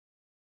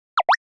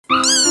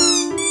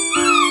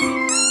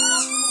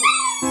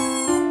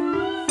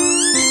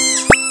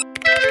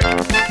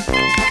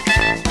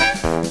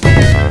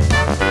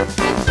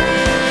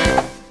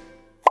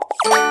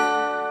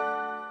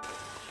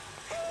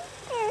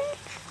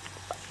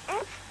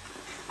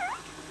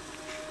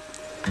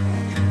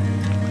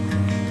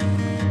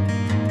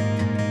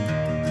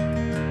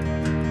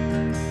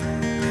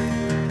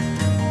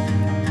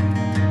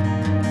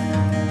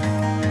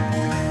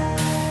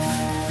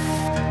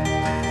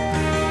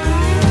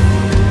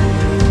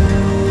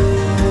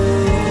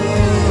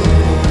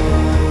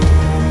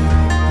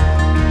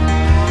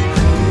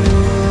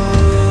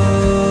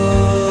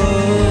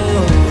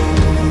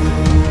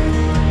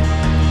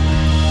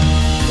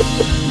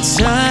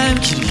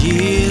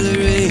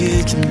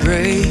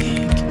break.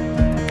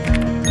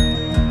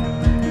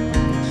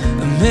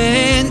 A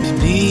man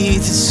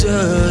beneath a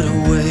certain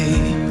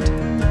weight.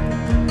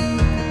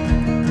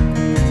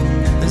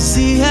 As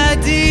the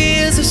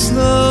ideas are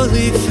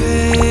slowly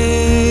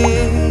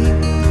fading,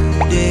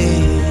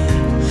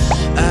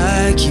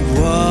 I keep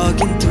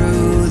walking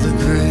through the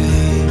gray.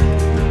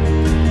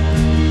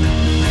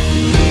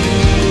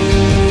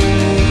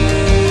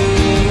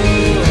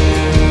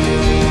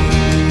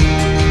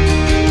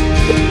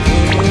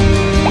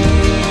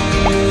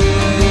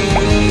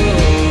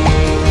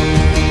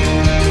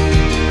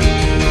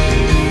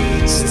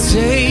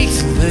 Take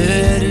the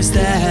letters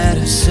that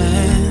I've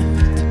sent,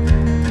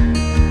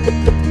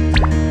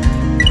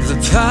 the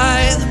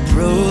pile of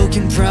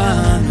broken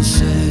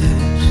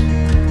promises,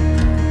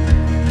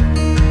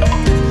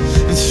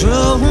 and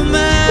throw them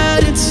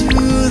out into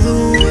the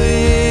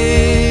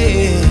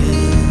wind.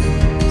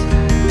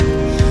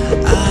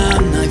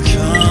 I'm not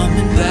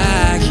coming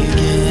back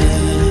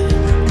again,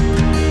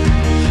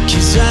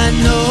 'cause I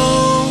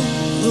know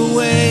the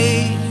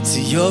way to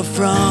your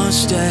front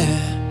step.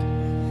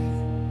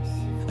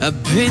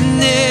 I've been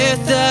there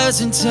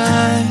 1,000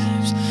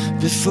 times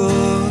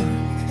before.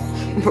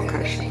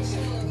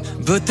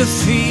 But the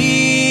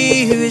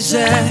fear is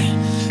that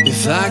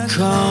if I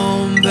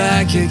come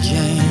back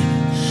again,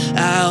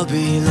 I'll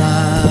be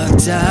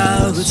locked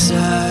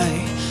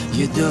outside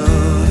your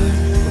door.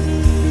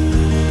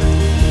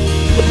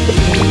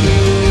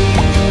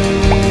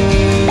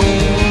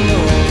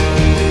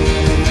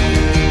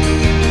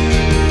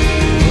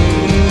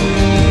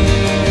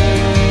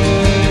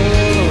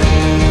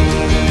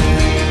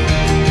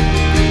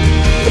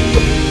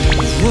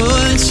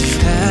 Once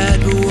you've had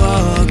but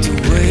walked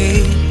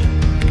away,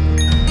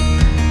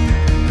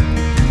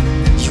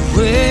 you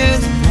wear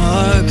the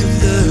mark of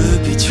the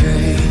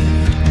betrayed.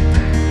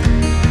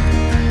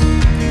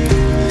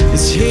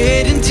 It's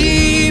hidden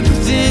deep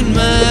within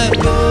my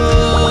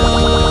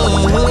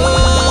bones.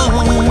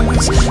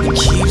 It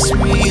keeps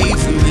me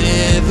from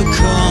ever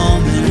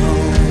coming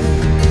home,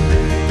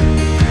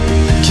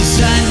 'cause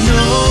I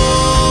know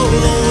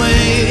the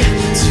way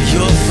to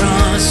your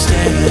front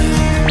step.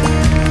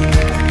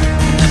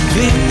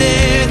 Been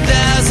there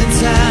 1,000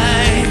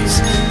 times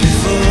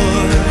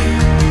before.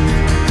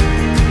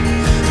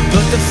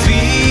 But the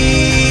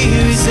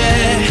fear is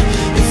that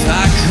if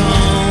I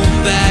come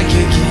back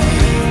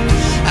again,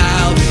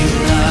 I'll be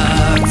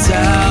locked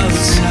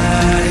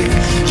outside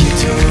your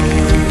door.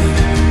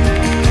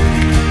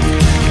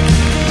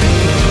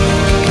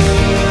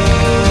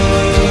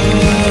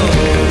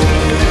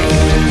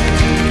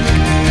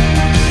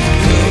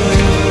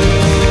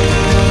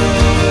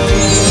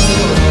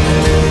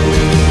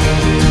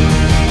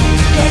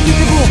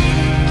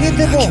 Get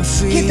the ball!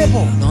 Get the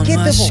ball! Get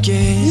the ball!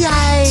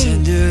 Yay!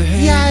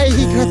 Yay!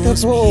 He got the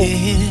ball!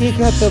 He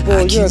got the ball!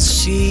 I can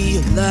see a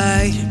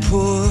lighted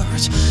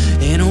porch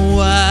and a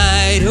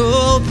wide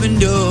open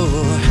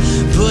door,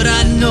 but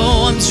I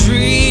know I'm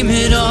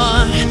dreaming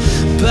on.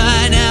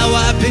 By now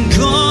I've been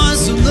gone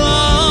so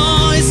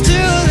long, it's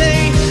too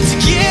late to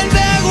get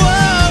back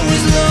what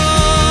was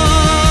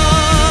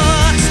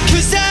lost.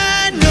 'Cause I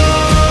know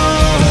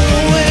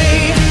the way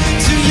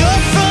to your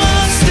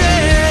front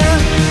step.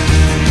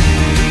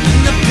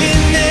 I've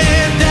been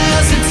there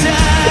 1,000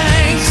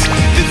 times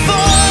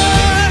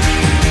before.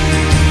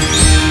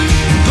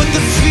 But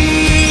the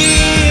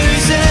fear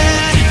is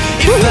that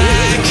if I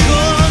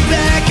come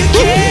back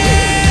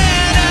again,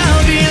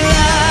 I'll be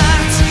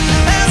locked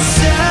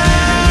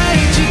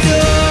outside your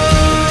door.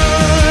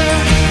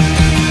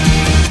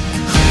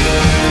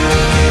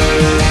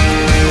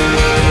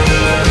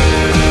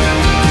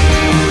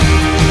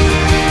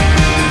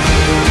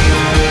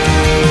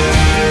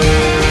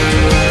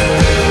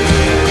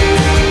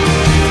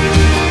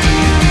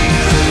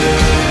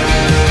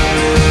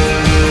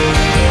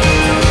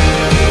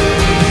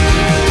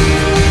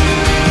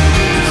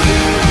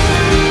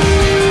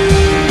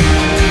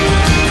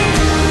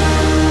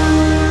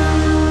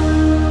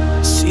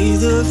 See,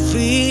 the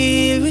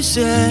fear is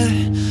that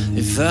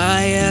if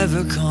I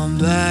ever come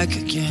back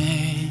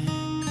again,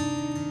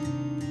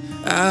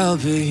 I'll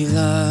be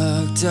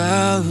locked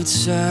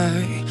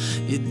outside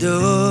your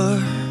door.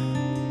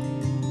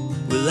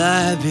 Will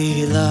I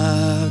be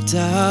locked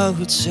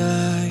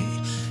outside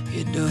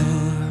your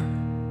door?